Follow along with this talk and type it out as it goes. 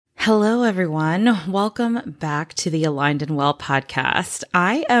Hello, everyone. Welcome back to the Aligned and Well podcast.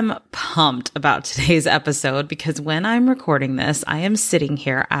 I am pumped about today's episode because when I'm recording this, I am sitting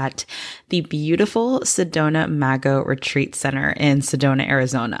here at the beautiful Sedona Mago Retreat Center in Sedona,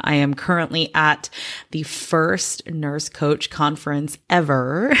 Arizona. I am currently at the first nurse coach conference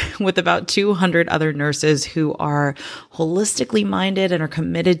ever with about 200 other nurses who are holistically minded and are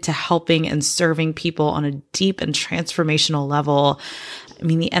committed to helping and serving people on a deep and transformational level. I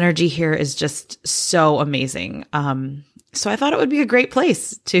mean, the energy here is just so amazing. So I thought it would be a great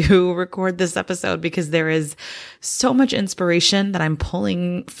place to record this episode because there is so much inspiration that I'm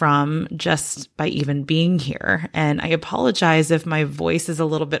pulling from just by even being here. And I apologize if my voice is a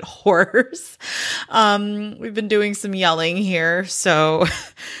little bit hoarse. We've been doing some yelling here, so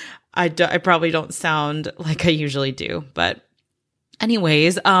I probably don't sound like I usually do, but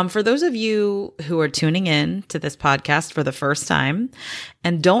anyways, for those of you who are tuning in to this podcast for the first time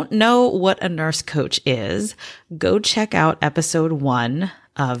and don't know what a nurse coach is, go check out episode 1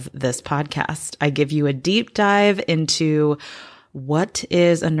 of this podcast. I give you a deep dive into what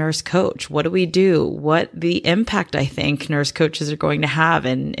is a nurse coach? What do we do? What the impact I think nurse coaches are going to have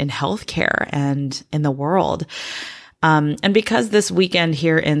in healthcare and in the world. And because this weekend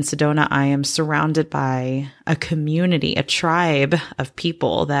here in Sedona, I am surrounded by a community, a tribe of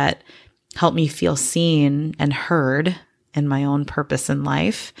people that help me feel seen and heard in my own purpose in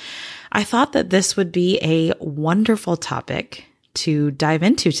life, I thought that this would be a wonderful topic to dive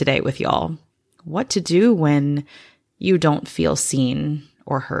into today with y'all. What to do when you don't feel seen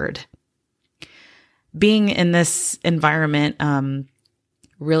or heard. Being in this environment,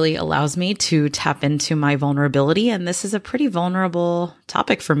 really allows me to tap into my vulnerability. And this is a pretty vulnerable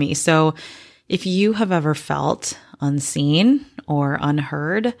topic for me. So if you have ever felt unseen or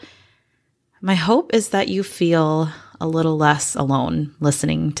unheard, my hope is that you feel a little less alone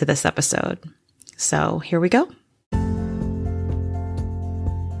listening to this episode. So here we go.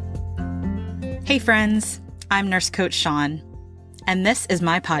 Hey friends, I'm Nurse Coach Shawn, and this is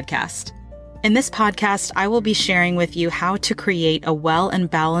my podcast. In this podcast, I will be sharing with you how to create a well and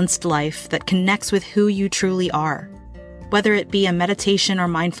balanced life that connects with who you truly are. Whether it be a meditation or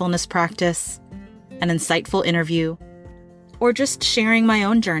mindfulness practice, an insightful interview, or just sharing my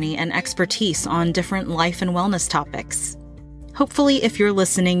own journey and expertise on different life and wellness topics. Hopefully, if you're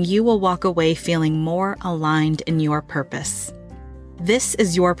listening, you will walk away feeling more aligned in your purpose. This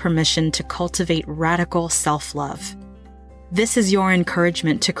is your permission to cultivate radical self-love. This is your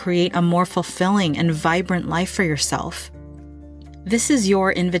encouragement to create a more fulfilling and vibrant life for yourself. This is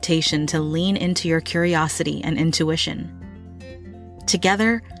your invitation to lean into your curiosity and intuition.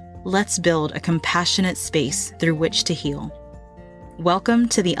 Together, let's build a compassionate space through which to heal. Welcome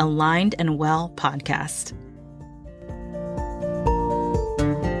to the Aligned and Well podcast.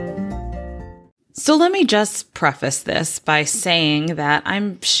 So let me just preface this by saying that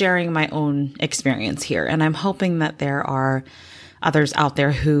I'm sharing my own experience here, and I'm hoping that there are others out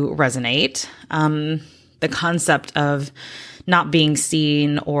there who resonate. The concept of not being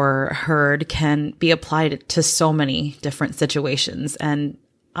seen or heard can be applied to so many different situations, and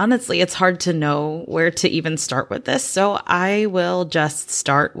honestly, it's hard to know where to even start with this. So I will just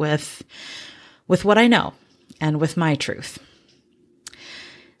start with what I know and with my truth.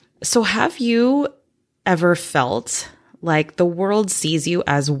 So have you ever felt like the world sees you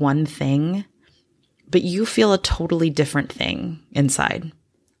as one thing, but you feel a totally different thing inside?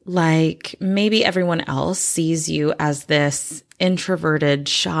 Like maybe everyone else sees you as this introverted,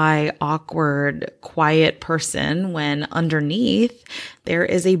 shy, awkward, quiet person when underneath there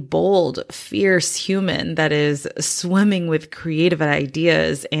is a bold, fierce human that is swimming with creative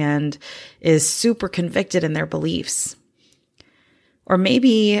ideas and is super convicted in their beliefs. Or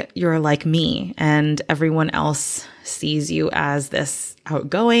maybe you're like me and everyone else sees you as this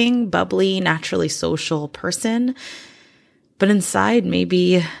outgoing, bubbly, naturally social person. But inside,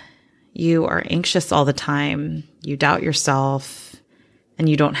 maybe you are anxious all the time, you doubt yourself, and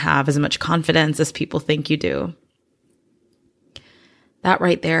you don't have as much confidence as people think you do. That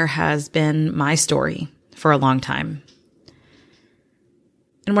right there has been my story for a long time.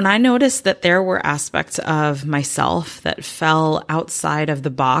 And when I noticed that there were aspects of myself that fell outside of the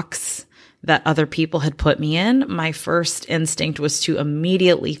box that other people had put me in, my first instinct was to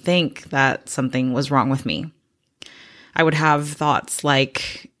immediately think that something was wrong with me. I would have thoughts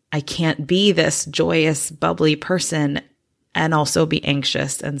like, I can't be this joyous, bubbly person and also be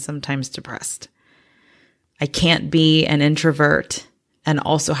anxious and sometimes depressed. I can't be an introvert and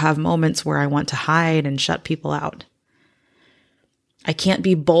also have moments where I want to hide and shut people out. I can't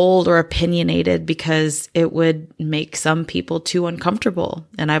be bold or opinionated because it would make some people too uncomfortable.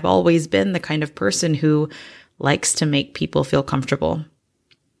 And I've always been the kind of person who likes to make people feel comfortable.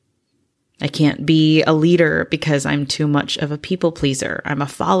 I can't be a leader because I'm too much of a people pleaser. I'm a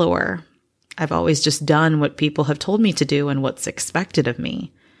follower. I've always just done what people have told me to do and what's expected of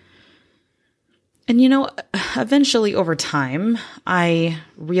me. And eventually over time, I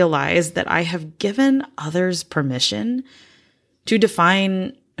realized that I have given others permission to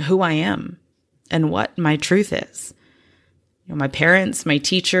define who I am and what my truth is. My parents, my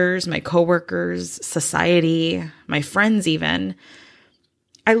teachers, my coworkers, society, my friends even.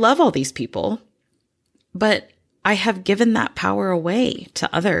 I love all these people, but I have given that power away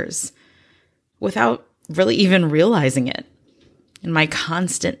to others without really even realizing it. And my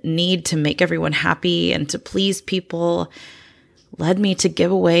constant need to make everyone happy and to please people led me to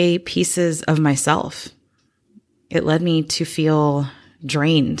give away pieces of myself. It led me to feel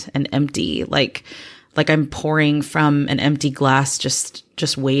drained and empty, like I'm pouring from an empty glass,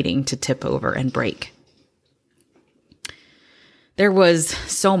 just waiting to tip over and break. There was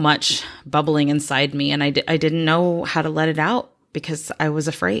so much bubbling inside me, and I didn't know how to let it out because I was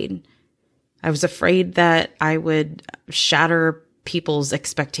afraid. I was afraid that I would shatter people's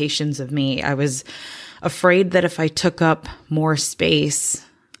expectations of me. I was afraid that if I took up more space,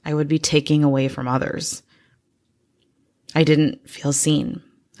 I would be taking away from others. I didn't feel seen.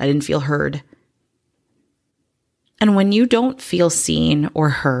 I didn't feel heard. And when you don't feel seen or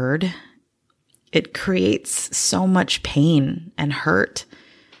heard, it creates so much pain and hurt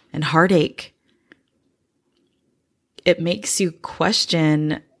and heartache. It makes you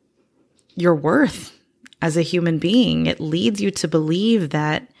question your worth as a human being. It leads you to believe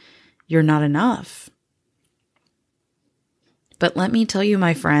that you're not enough. But let me tell you,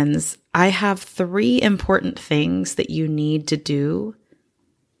 my friends, I have 3 important things that you need to do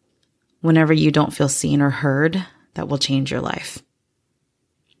whenever you don't feel seen or heard that will change your life.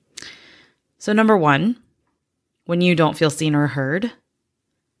 So number 1, when you don't feel seen or heard,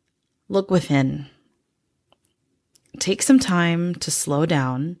 look within. Take some time to slow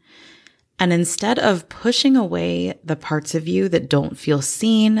down, and instead of pushing away the parts of you that don't feel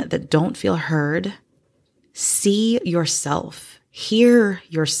seen, that don't feel heard, see yourself, hear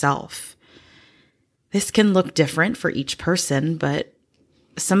yourself. This can look different for each person, but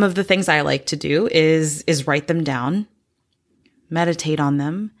some of the things I like to do is write them down, meditate on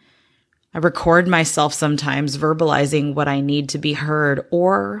them. I record myself sometimes verbalizing what I need to be heard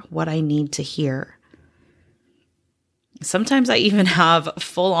or what I need to hear. Sometimes I even have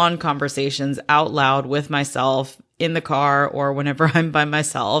full-on conversations out loud with myself in the car or whenever I'm by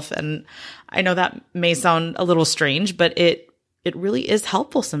myself. And I know that may sound a little strange, but it really is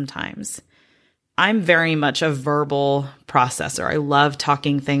helpful sometimes. I'm very much a verbal processor. I love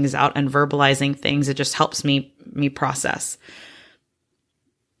talking things out and verbalizing things. It just helps me process.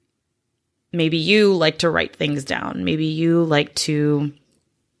 Maybe you like to write things down. Maybe you like to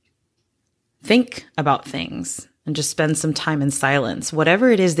think about things and just spend some time in silence. Whatever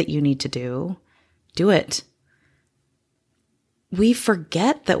it is that you need to do, do it. We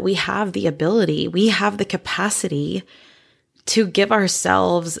forget that we have the ability, we have the capacity to give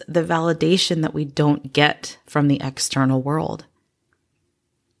ourselves the validation that we don't get from the external world.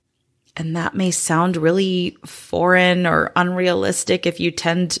 And that may sound really foreign or unrealistic if you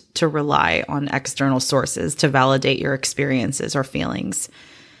tend to rely on external sources to validate your experiences or feelings.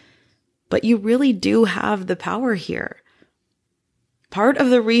 But you really do have the power here. Part of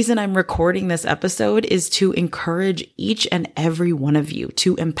the reason I'm recording this episode is to encourage each and every one of you,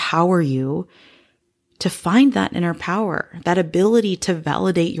 to empower you to find that inner power, that ability to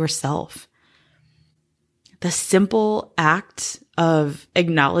validate yourself. The simple act of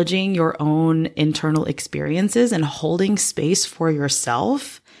acknowledging your own internal experiences and holding space for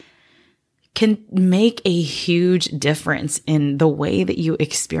yourself can make a huge difference in the way that you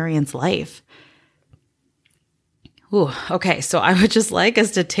experience life. Ooh, okay, so I would just like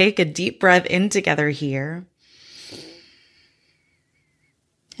us to take a deep breath in together here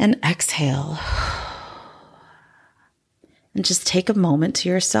and exhale. And just take a moment to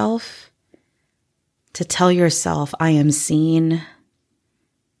yourself to tell yourself, I am seen,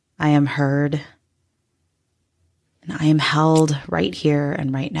 I am heard, and I am held right here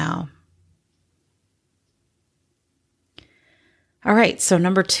and right now. All right, so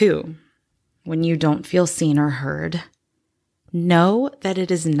number 2, when you don't feel seen or heard, know that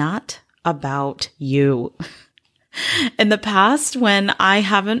it is not about you. In the past, when I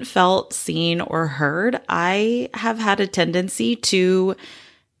haven't felt seen or heard, I have had a tendency to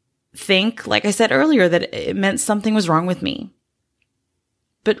think, like I said earlier, that it meant something was wrong with me.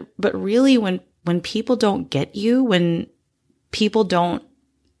 But really when people don't get you, when people don't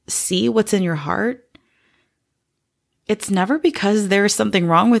see what's in your heart, it's never because there's something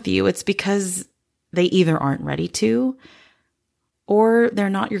wrong with you. It's because they either aren't ready to, or they're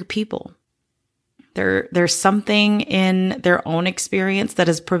not your people. There's something in their own experience that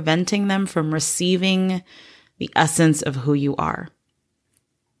is preventing them from receiving the essence of who you are.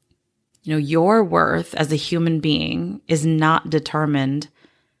 You know, your worth as a human being is not determined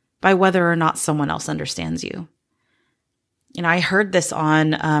by whether or not someone else understands you. You know, I heard this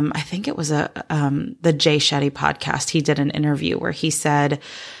on, I think it was the Jay Shetty podcast. He did an interview where he said,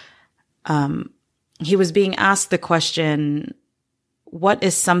 he was being asked the question, what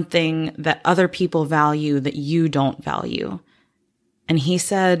is something that other people value that you don't value? And he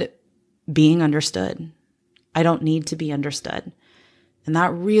said, being understood. I don't need to be understood. And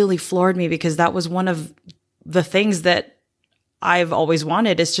that really floored me, because that was one of the things that I've always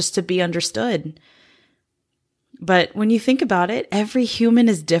wanted, is just to be understood. But when you think about it, every human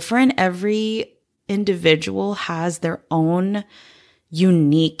is different. Every individual has their own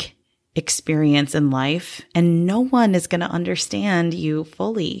unique experience in life, and no one is going to understand you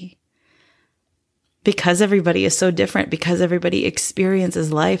fully, because everybody is so different, because everybody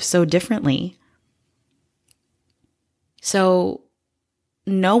experiences life so differently. So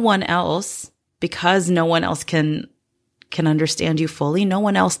no one else, because no one else can understand you fully, no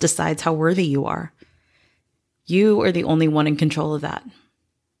one else decides how worthy you are. You are the only one in control of that.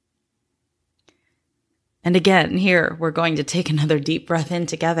 And again, here, we're going to take another deep breath in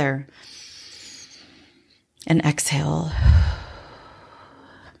together and exhale.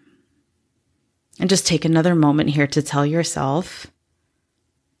 And just take another moment here to tell yourself,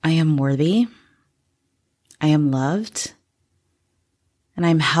 I am worthy, I am loved, and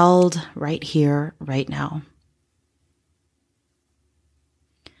I'm held right here, right now.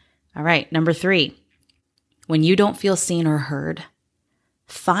 All right, number 3, when you don't feel seen or heard,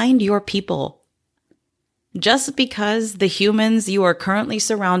 find your people. Just because the humans you are currently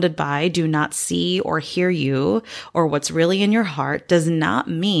surrounded by do not see or hear you or what's really in your heart does not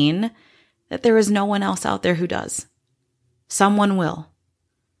mean that there is no one else out there who does. Someone will.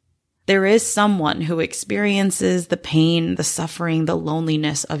 There is someone who experiences the pain, the suffering, the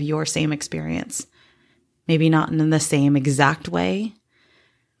loneliness of your same experience. Maybe not in the same exact way,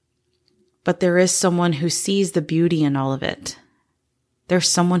 but there is someone who sees the beauty in all of it. There's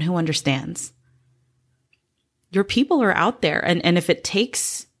someone who understands. Your people are out there. And if it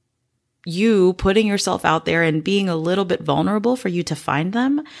takes you putting yourself out there and being a little bit vulnerable for you to find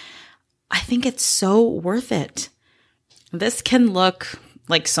them, I think it's so worth it. This can look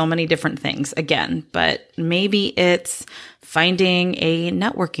like so many different things again, but maybe it's finding a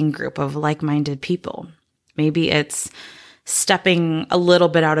networking group of like-minded people. Maybe it's stepping a little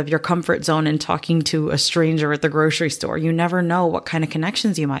bit out of your comfort zone and talking to a stranger at the grocery store. You never know what kind of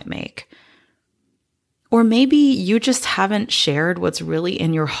connections you might make. Or maybe you just haven't shared what's really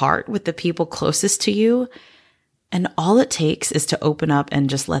in your heart with the people closest to you, and all it takes is to open up and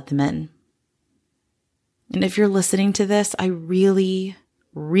just let them in. And if you're listening to this, I really,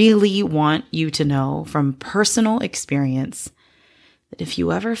 really want you to know from personal experience that if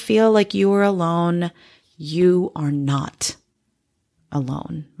you ever feel like you are alone, you are not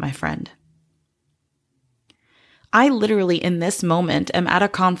alone, my friend. I literally, in this moment, am at a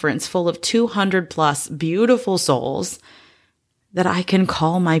conference full of 200 plus beautiful souls that I can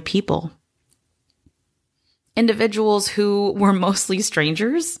call my people. Individuals who were mostly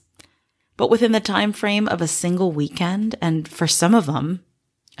strangers, but within the time frame of a single weekend, and for some of them,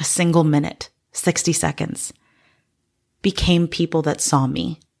 a single minute, 60 seconds, became people that saw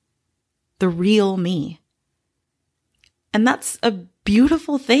me, the real me. And that's a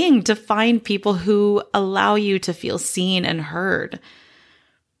beautiful thing, to find people who allow you to feel seen and heard.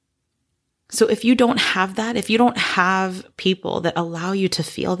 So if you don't have that, if you don't have people that allow you to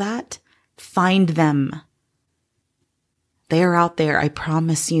feel that, find them. They are out there, I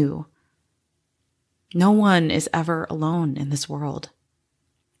promise you. No one is ever alone in this world.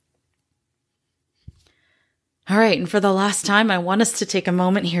 All right, and for the last time, I want us to take a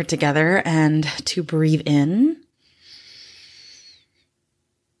moment here together and to breathe in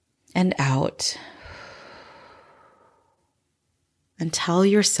and out, and tell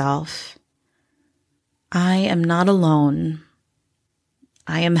yourself, I am not alone.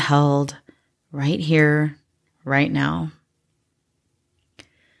 I am held right here, right now.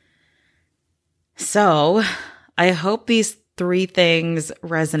 So I hope these 3 things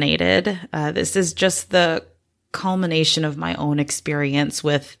resonated. This is just the culmination of my own experience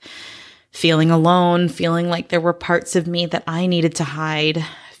with feeling alone, feeling like there were parts of me that I needed to hide,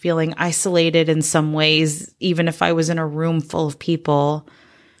 feeling isolated in some ways, even if I was in a room full of people.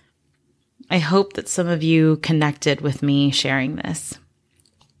 I hope that some of you connected with me sharing this.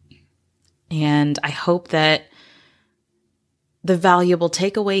 And I hope that the valuable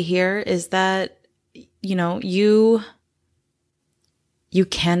takeaway here is that, you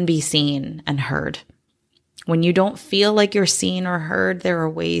can be seen and heard. When you don't feel like you're seen or heard, there are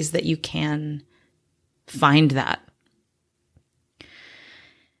ways that you can find that.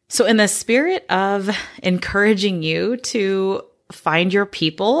 So in the spirit of encouraging you to find your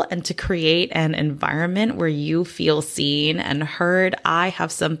people and to create an environment where you feel seen and heard, I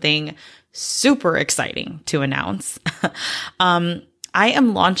have something super exciting to announce. I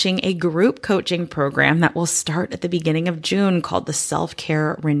am launching a group coaching program that will start at the beginning of June called the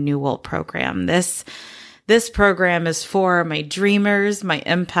Self-Care Renewal Program. This program is for my dreamers, my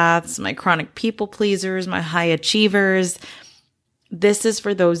empaths, my chronic people pleasers, my high achievers. This is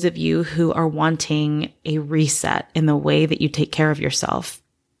for those of you who are wanting a reset in the way that you take care of yourself.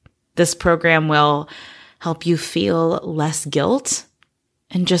 This program will help you feel less guilt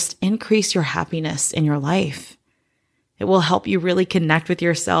and just increase your happiness in your life. It will help you really connect with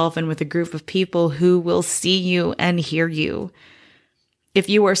yourself and with a group of people who will see you and hear you. If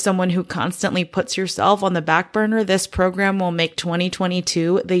you are someone who constantly puts yourself on the back burner, this program will make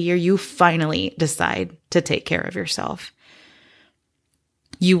 2022 the year you finally decide to take care of yourself.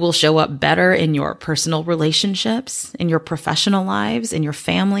 You will show up better in your personal relationships, in your professional lives, in your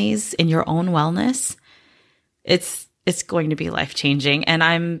families, in your own wellness. It's going to be life-changing, and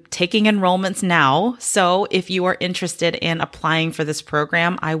I'm taking enrollments now. So if you are interested in applying for this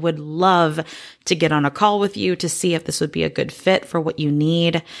program, I would love to get on a call with you to see if this would be a good fit for what you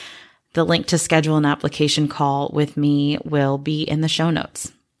need. The link to schedule an application call with me will be in the show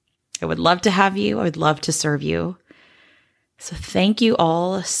notes. I would love to have you. I would love to serve you. So thank you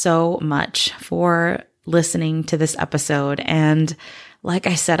all so much for listening to this episode. And like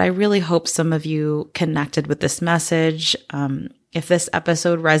I said, I really hope some of you connected with this message. If this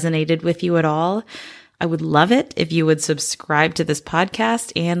episode resonated with you at all, I would love it if you would subscribe to this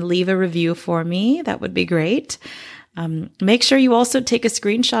podcast and leave a review for me. That would be great. Make sure you also take a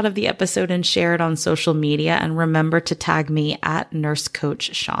screenshot of the episode and share it on social media. And remember to tag me at Nurse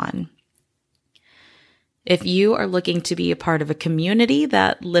Coach Shawn. If you are looking to be a part of a community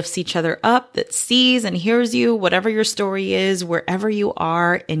that lifts each other up, that sees and hears you, whatever your story is, wherever you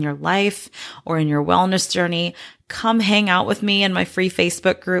are in your life or in your wellness journey, come hang out with me in my free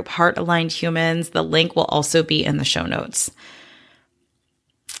Facebook group, Heart Aligned Humans. The link will also be in the show notes.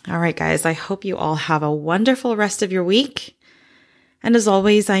 All right, guys, I hope you all have a wonderful rest of your week. And as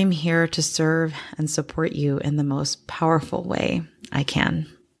always, I'm here to serve and support you in the most powerful way I can.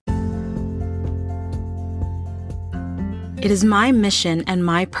 It is my mission and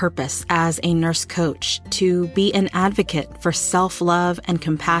my purpose as a nurse coach to be an advocate for self-love and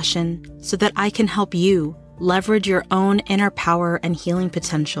compassion so that I can help you leverage your own inner power and healing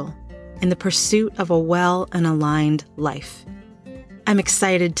potential in the pursuit of a well and aligned life. I'm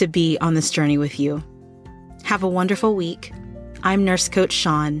excited to be on this journey with you. Have a wonderful week. I'm Nurse Coach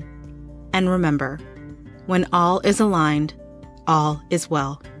Shawn. And remember, when all is aligned, all is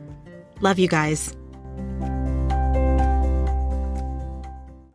well. Love you guys.